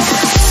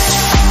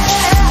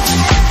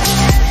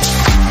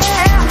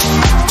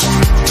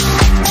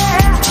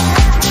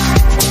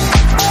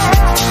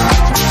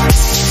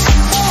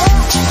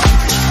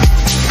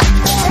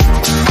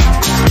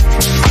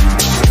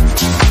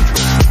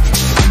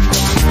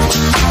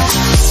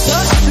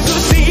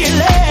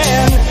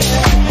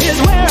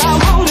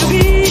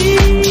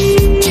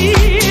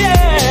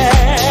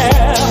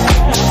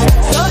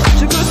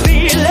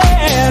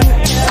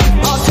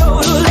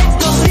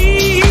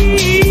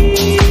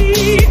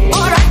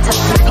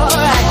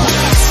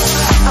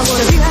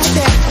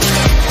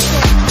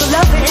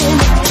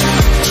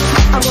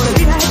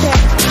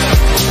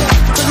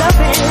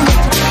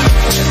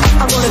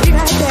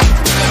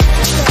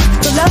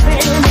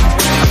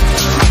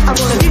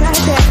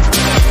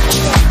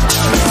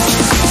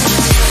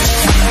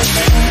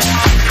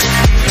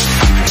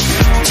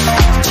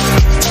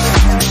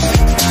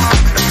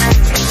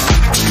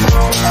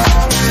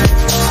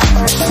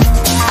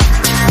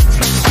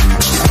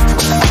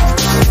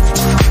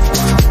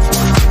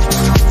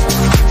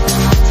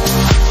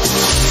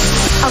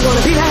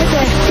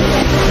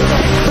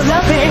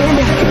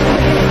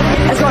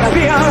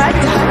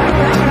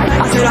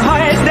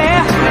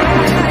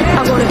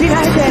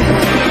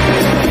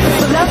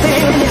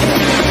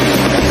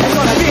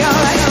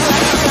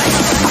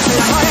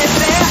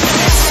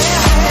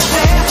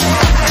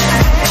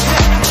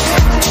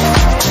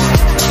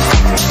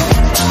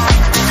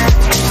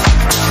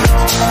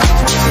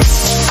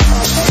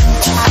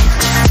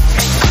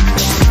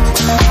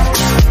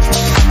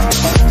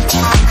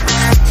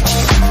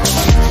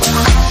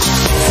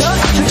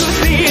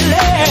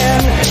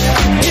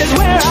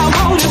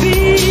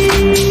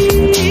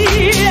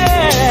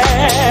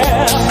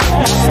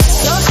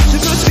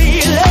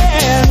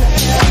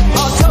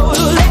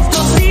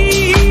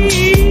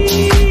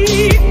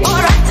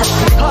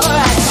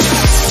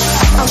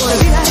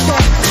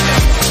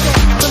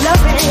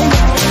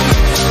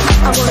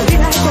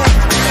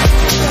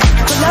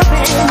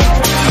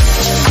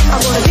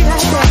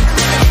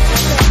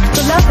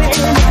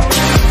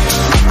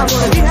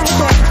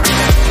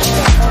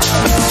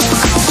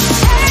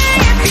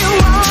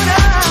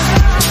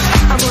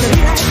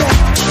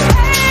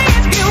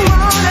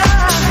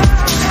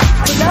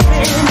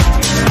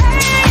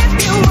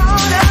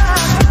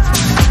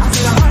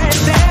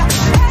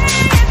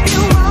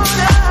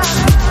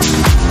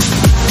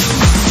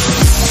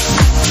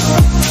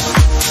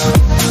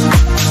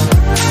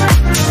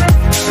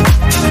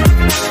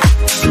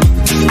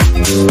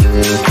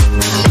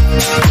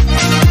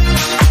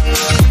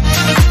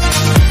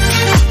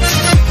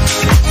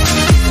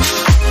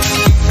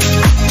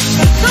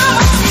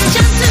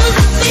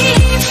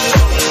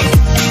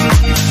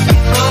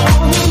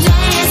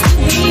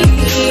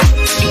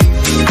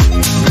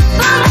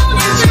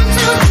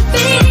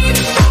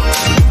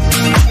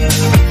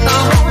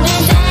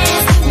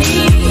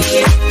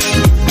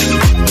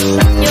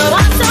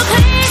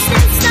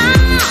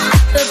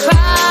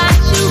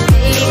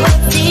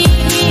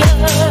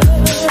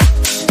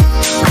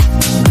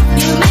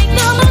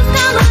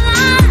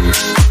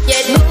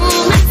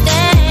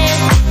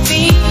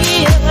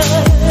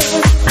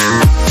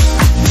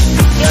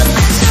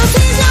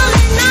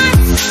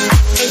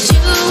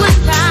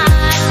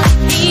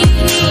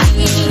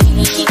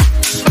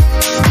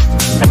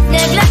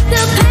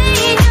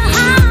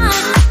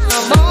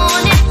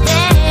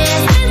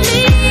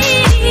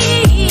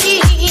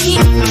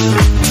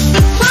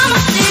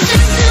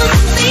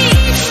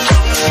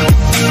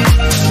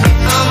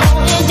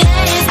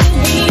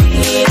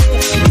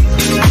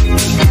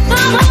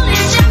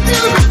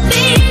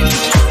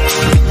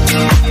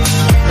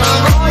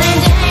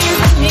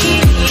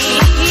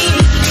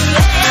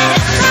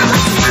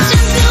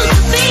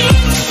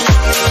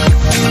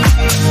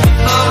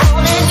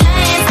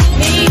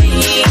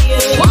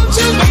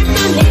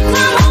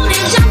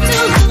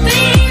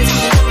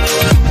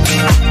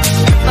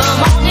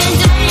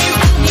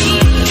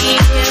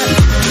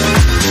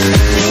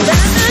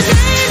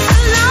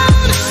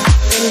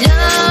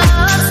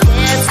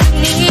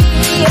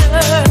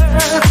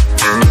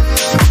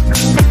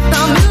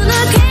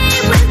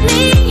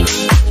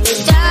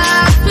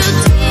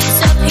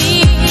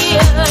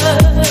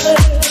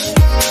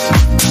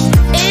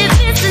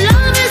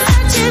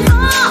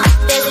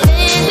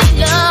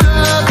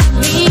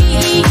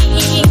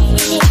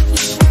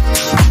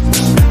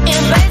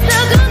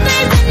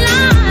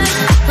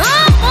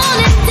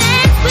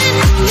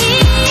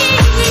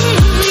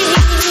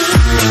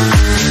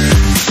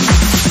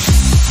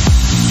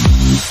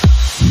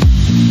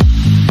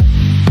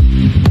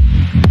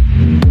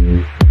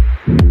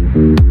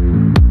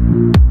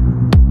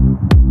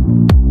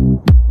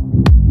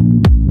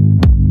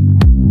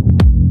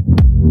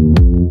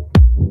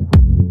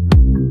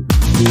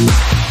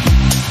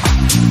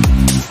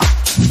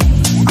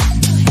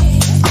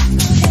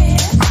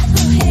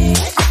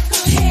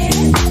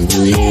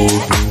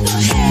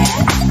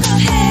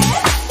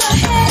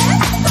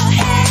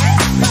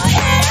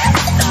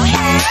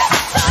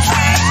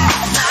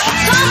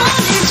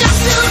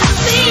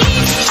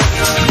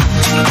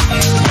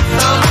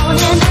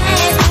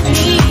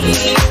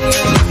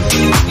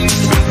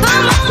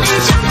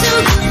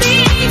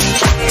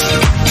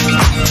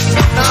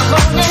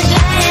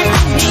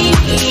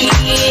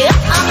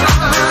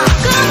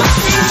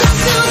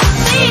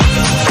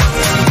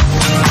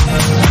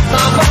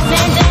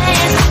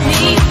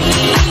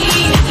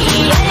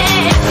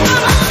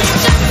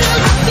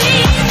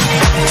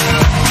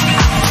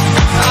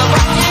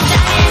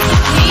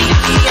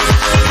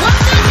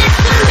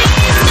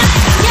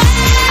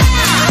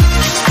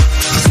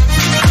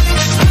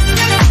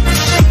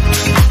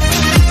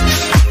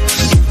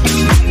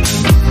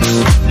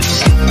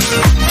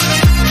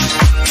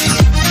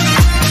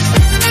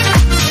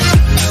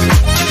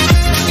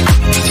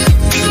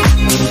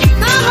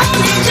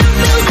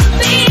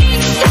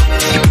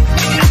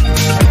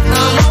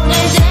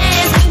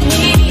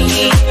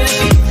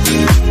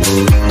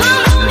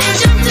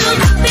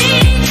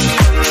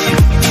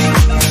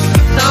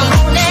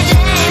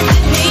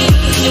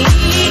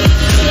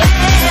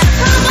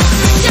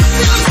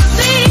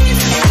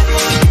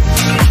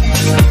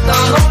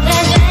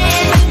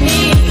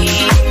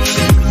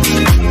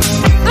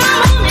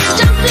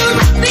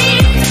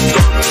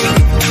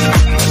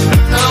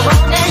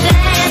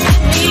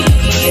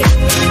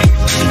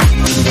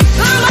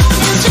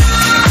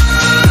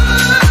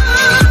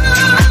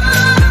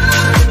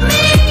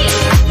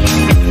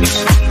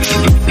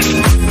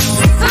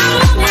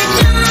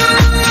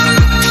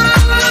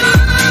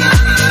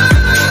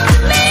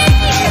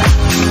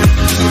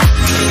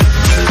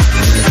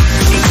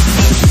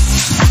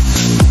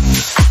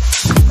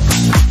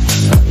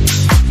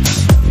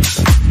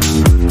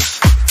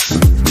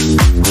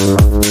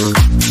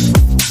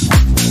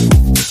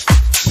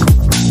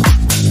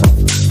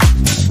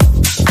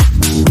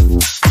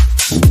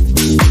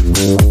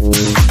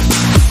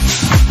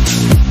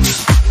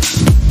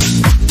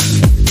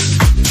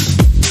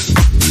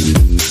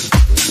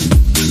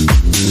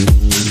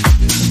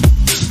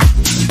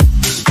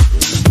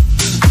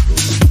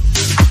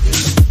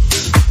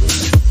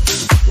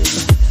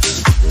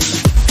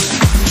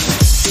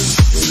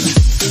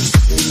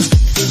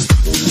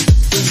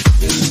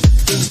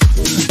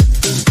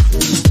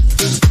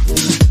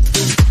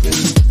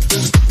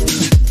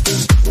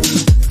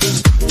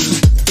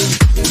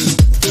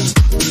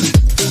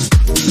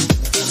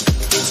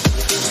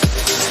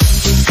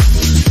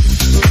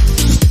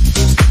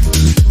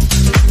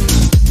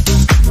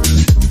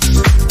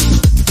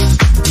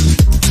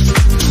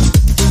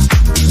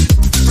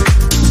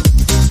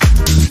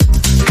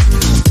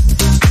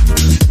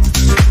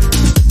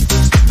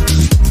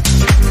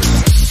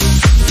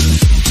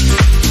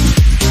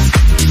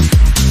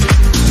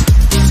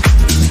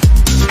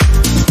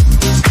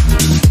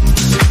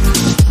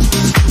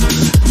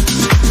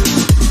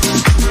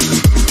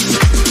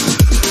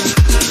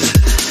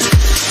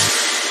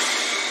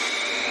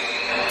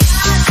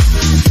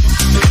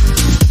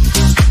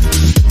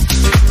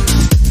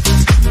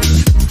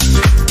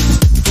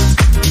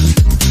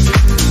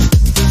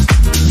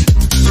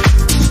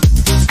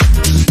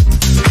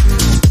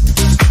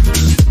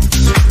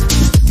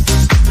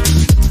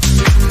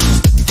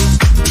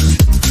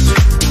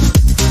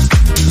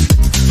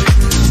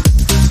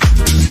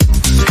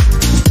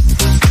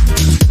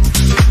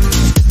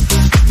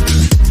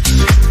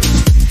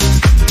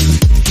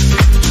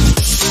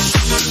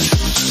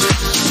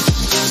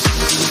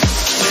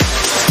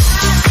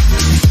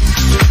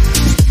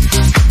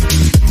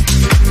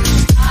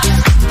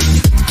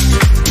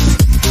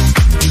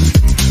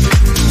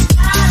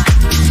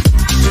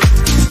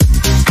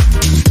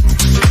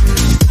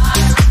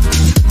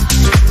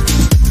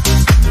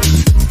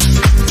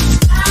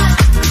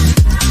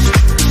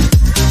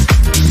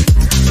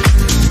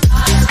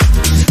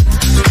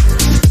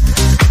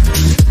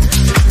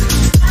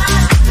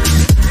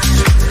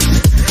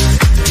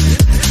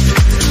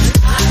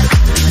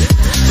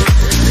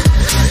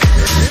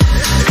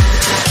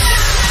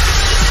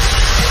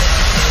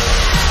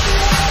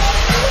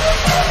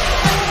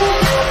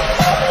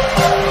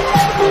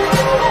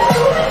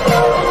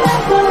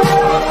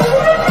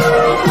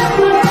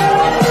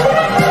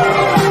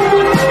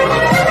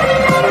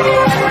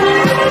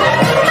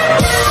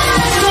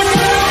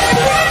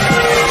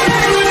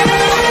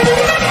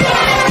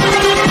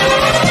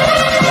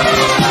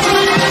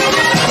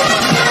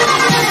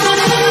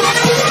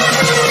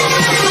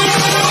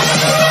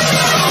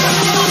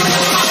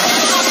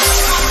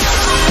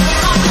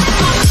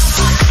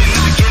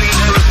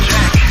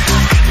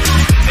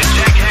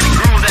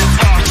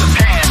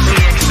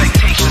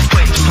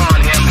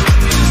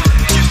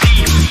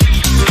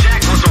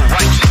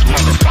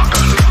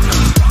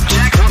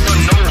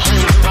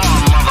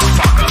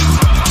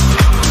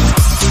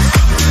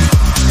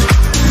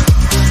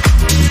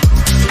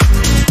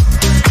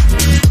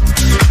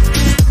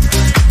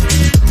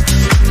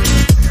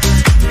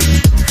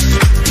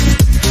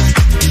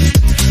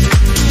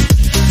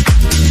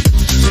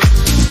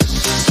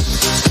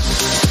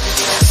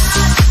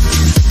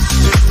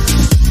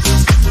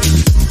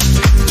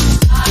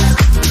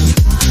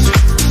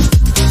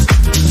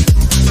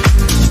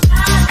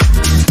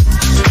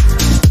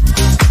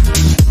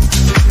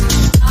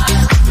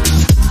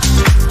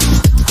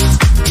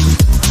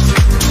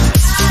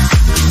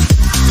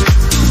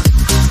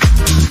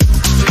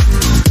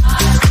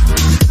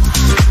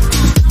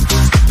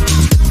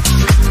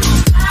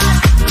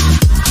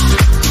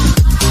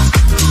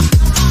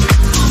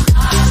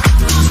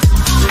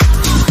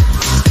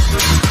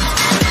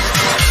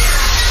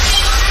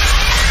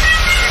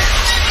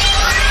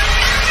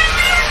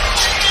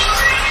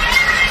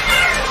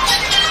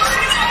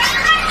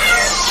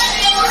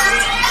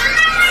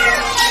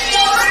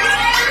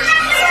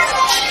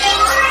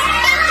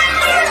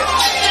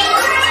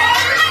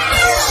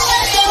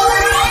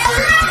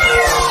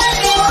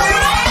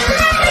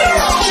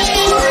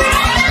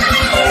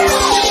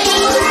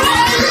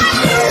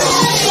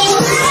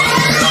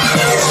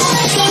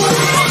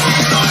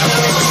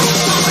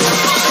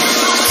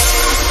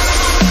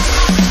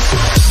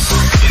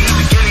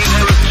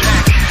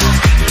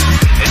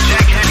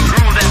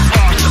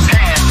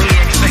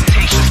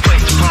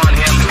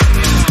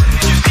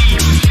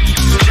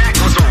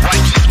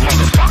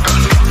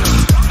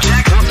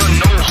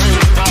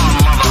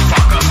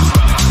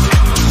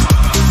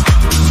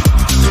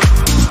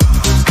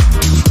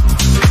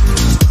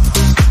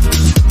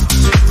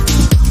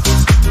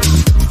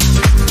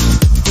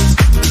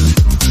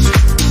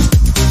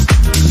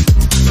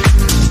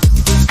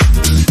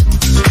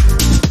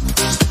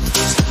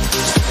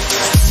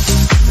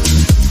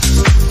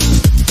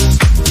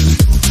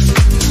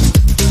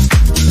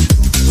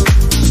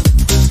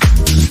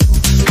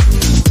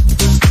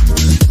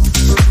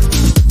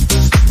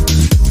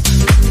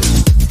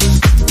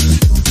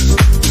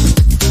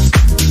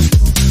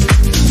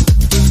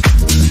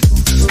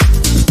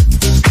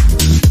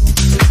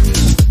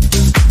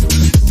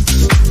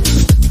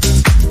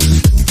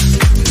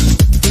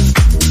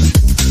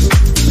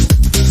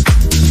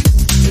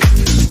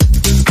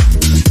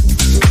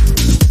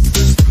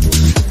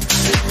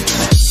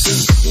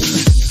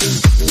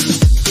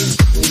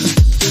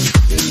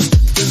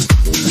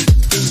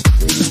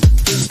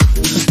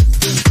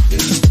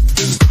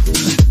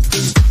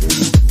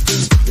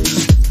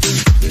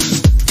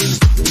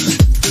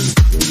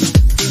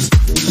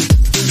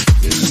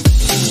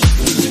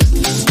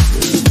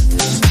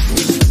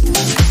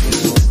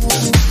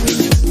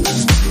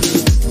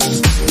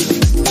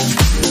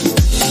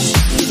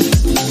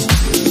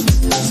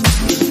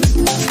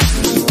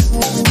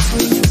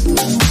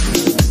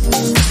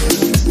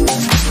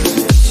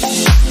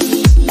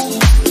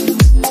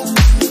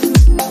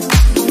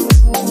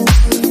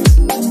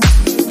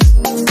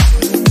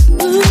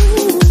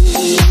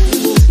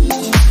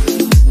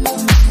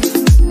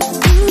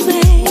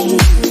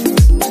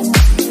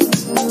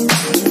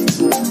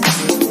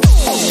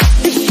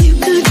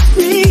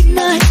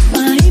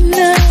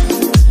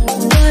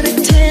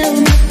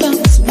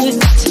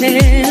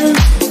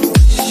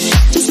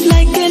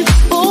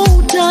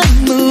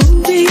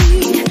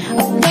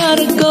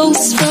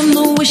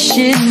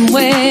 wishing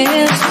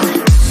well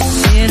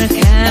in a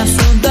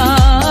castle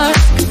dark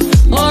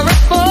or a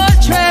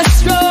fortress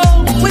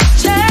strong with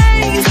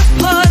chains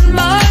upon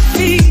my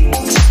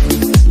feet.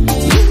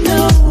 You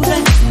know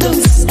that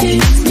ghost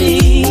is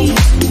me.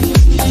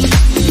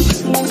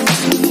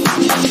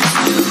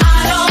 I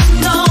don't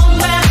know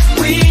where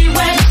we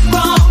went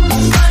wrong,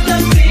 but the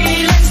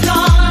feeling's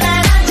gone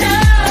and I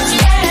just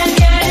can't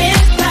get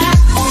it back.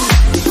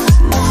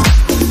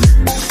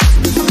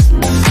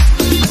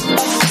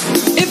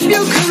 If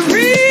you could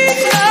read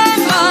my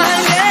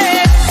mind,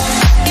 yeah.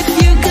 If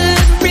you could